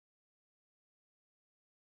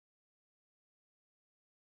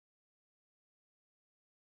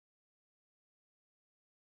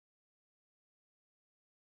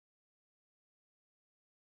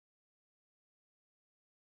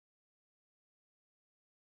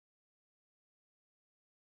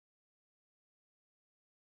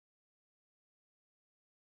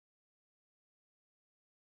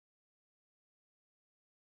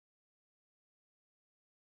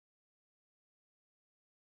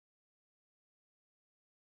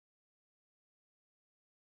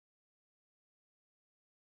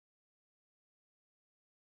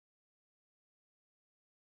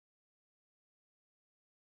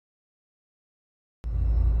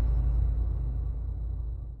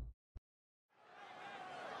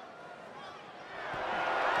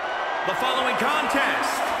The following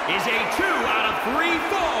contest is a 2 out of 3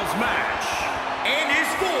 falls match and is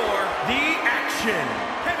for the Action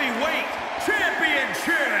Heavyweight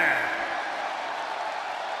Championship.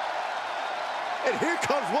 And here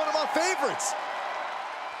comes one of my favorites.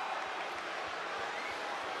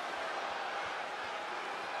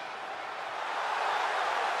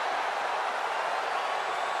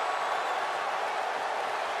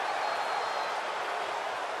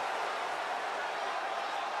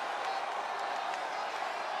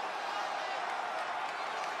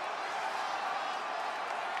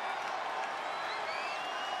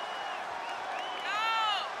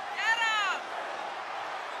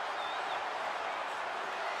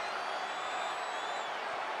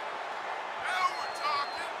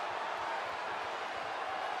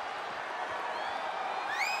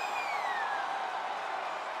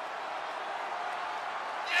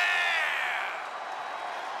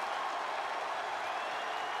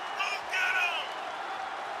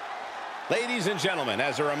 Ladies and gentlemen,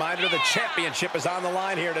 as a reminder, the championship is on the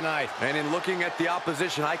line here tonight. And in looking at the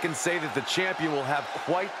opposition, I can say that the champion will have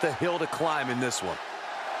quite the hill to climb in this one.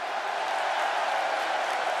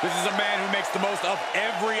 This is a man who makes the most of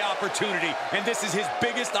every opportunity, and this is his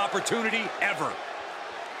biggest opportunity ever.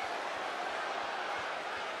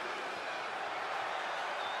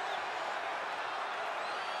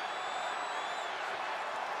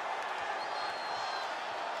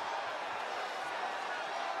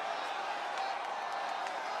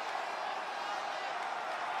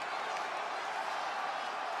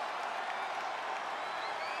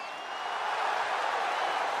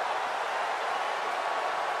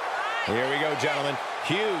 Here we go, gentlemen.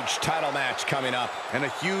 Huge title match coming up. And a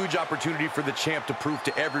huge opportunity for the champ to prove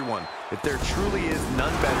to everyone that there truly is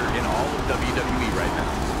none better in all of WWE right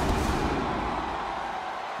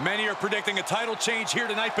now. Many are predicting a title change here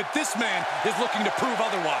tonight, but this man is looking to prove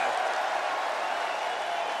otherwise.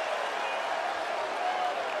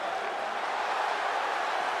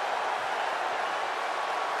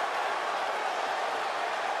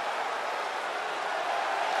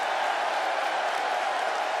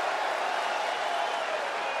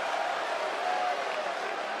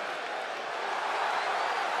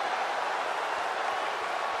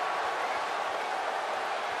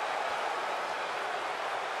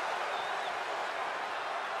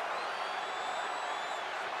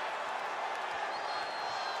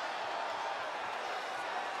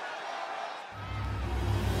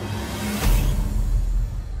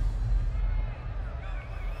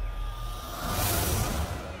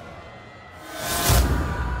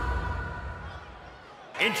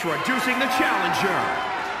 Introducing the challenger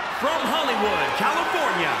from Hollywood,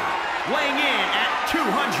 California, weighing in at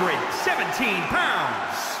 217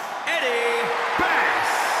 pounds, Eddie Bass.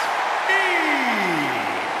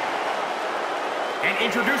 And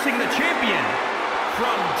introducing the champion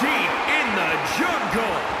from deep in the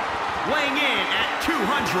jungle, weighing in at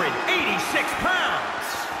 286 pounds,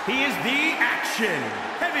 he is the Action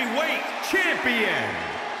Heavyweight Champion,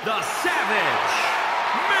 the Savage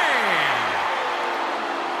Man.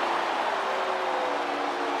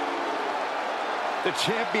 The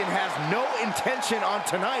champion has no intention on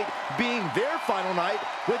tonight being their final night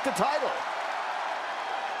with the title.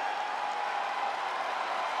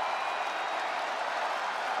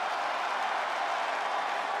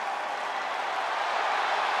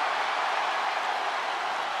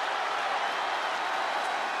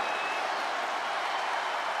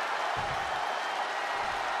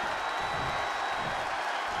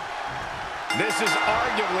 This is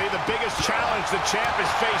arguably the biggest challenge the champ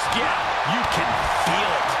has faced yet. You can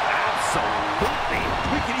feel it. Absolutely.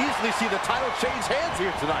 We can easily see the title change hands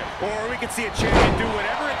here tonight. Or we can see a champion do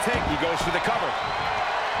whatever it takes. He goes for the cover.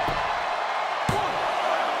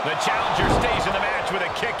 The challenger stays in the match with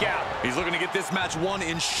a kick out. He's looking to get this match won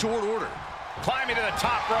in short order. Climbing to the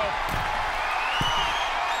top rope.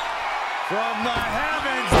 From the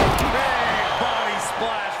heavens, big body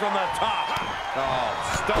splash from the top. Oh,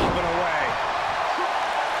 stomping away.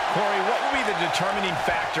 Corey, what will be the determining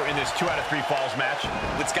factor in this 2 out of 3 falls match?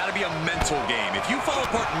 It's got to be a mental game. If you fall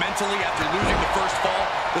apart mentally after losing the first fall,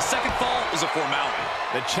 the second fall is a formality.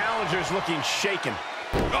 The challenger's looking shaken.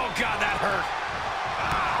 Oh, God, that hurt.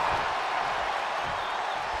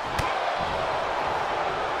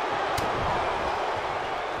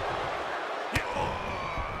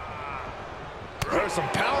 There's some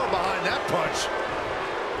power behind that punch.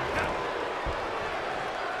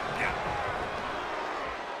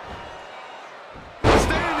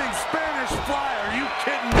 Standing Spanish fly, are you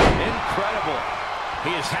kidding me? Incredible.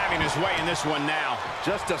 He is having his way in this one now.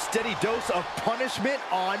 Just a steady dose of punishment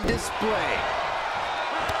on display.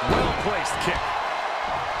 Well-placed kick.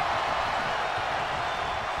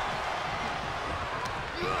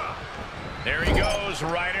 There he goes,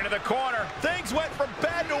 right into the corner. Things went from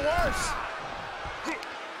bad to worse.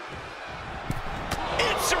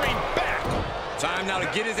 Answering back. Time now to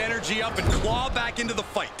get his energy up and claw back into the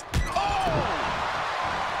fight.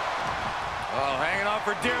 Oh, hanging on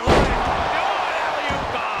for dear life.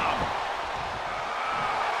 Alley-oop bomb.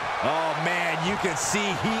 Oh, man, you can see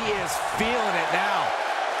he is feeling it now.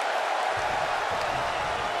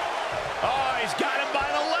 Oh, he's got him by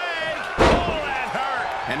the leg. Oh, that hurt.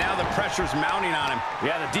 And now the pressure's mounting on him.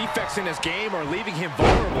 Yeah, the defects in his game are leaving him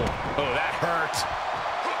vulnerable. Oh, that hurt.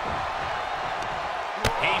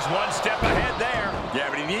 He's one step ahead there. Yeah,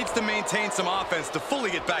 but he needs to maintain some offense to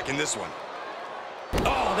fully get back in this one.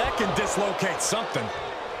 Oh, that can dislocate something.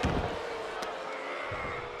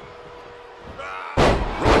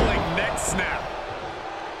 Rolling neck snap.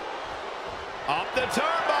 Up the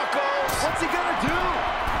turnbuckles. What's he gonna do?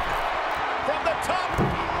 From the top.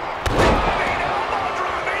 Running elbow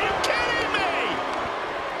drop. Are you kidding me?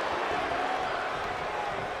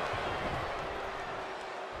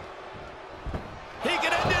 He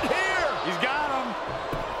can end it here. He's got him.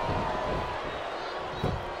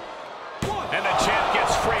 And the champ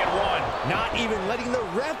gets free at one. Not even letting the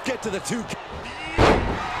ref get to the 2.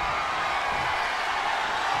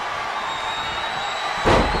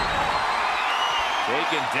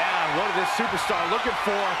 Taken down. What is this superstar looking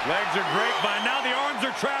for? Legs are great, but now the arms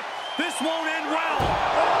are trapped. This won't end well.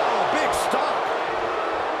 Oh, big stop.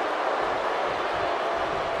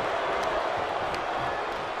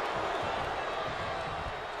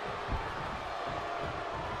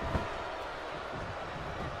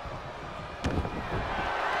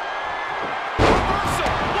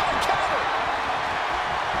 Reversal. What a counter.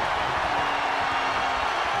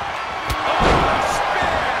 Oh,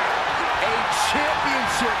 spear. A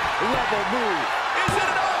championship level move. Is it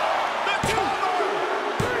enough? The cover.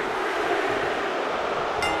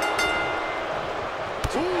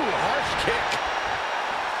 Ooh, harsh kick.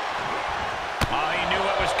 Oh, he knew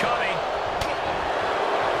what was coming.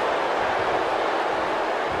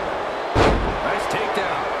 Nice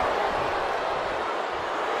takedown.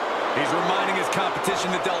 He's reminding his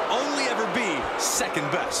competition that they'll only ever be second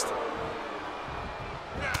best.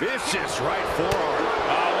 Vicious right forearm.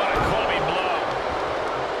 Oh, what a clubbing blow.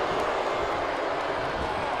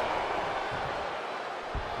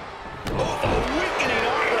 Oh, the weakening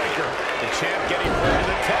armbreaker. The champ getting put to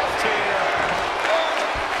the test here.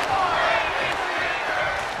 Oh,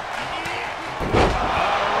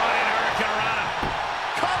 running Hurricane Rana.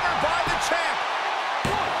 Covered by the champ.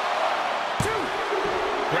 1, 2.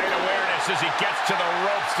 Great awareness as he gets to the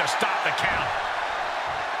ropes to stop the count.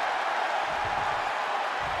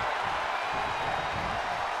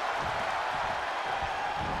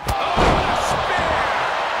 A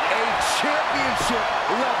championship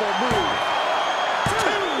level move. 2.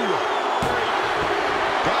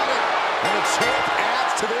 Got it. And the champ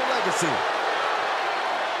adds to their legacy.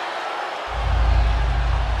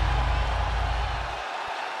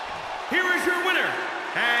 Here is your winner,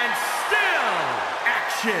 and still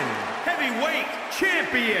action heavyweight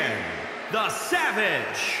champion, the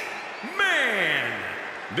Savage Man.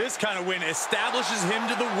 This kind of win establishes him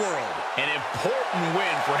to the world. An important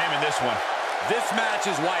win for him in this one. This match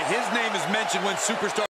is why his name is mentioned when superstars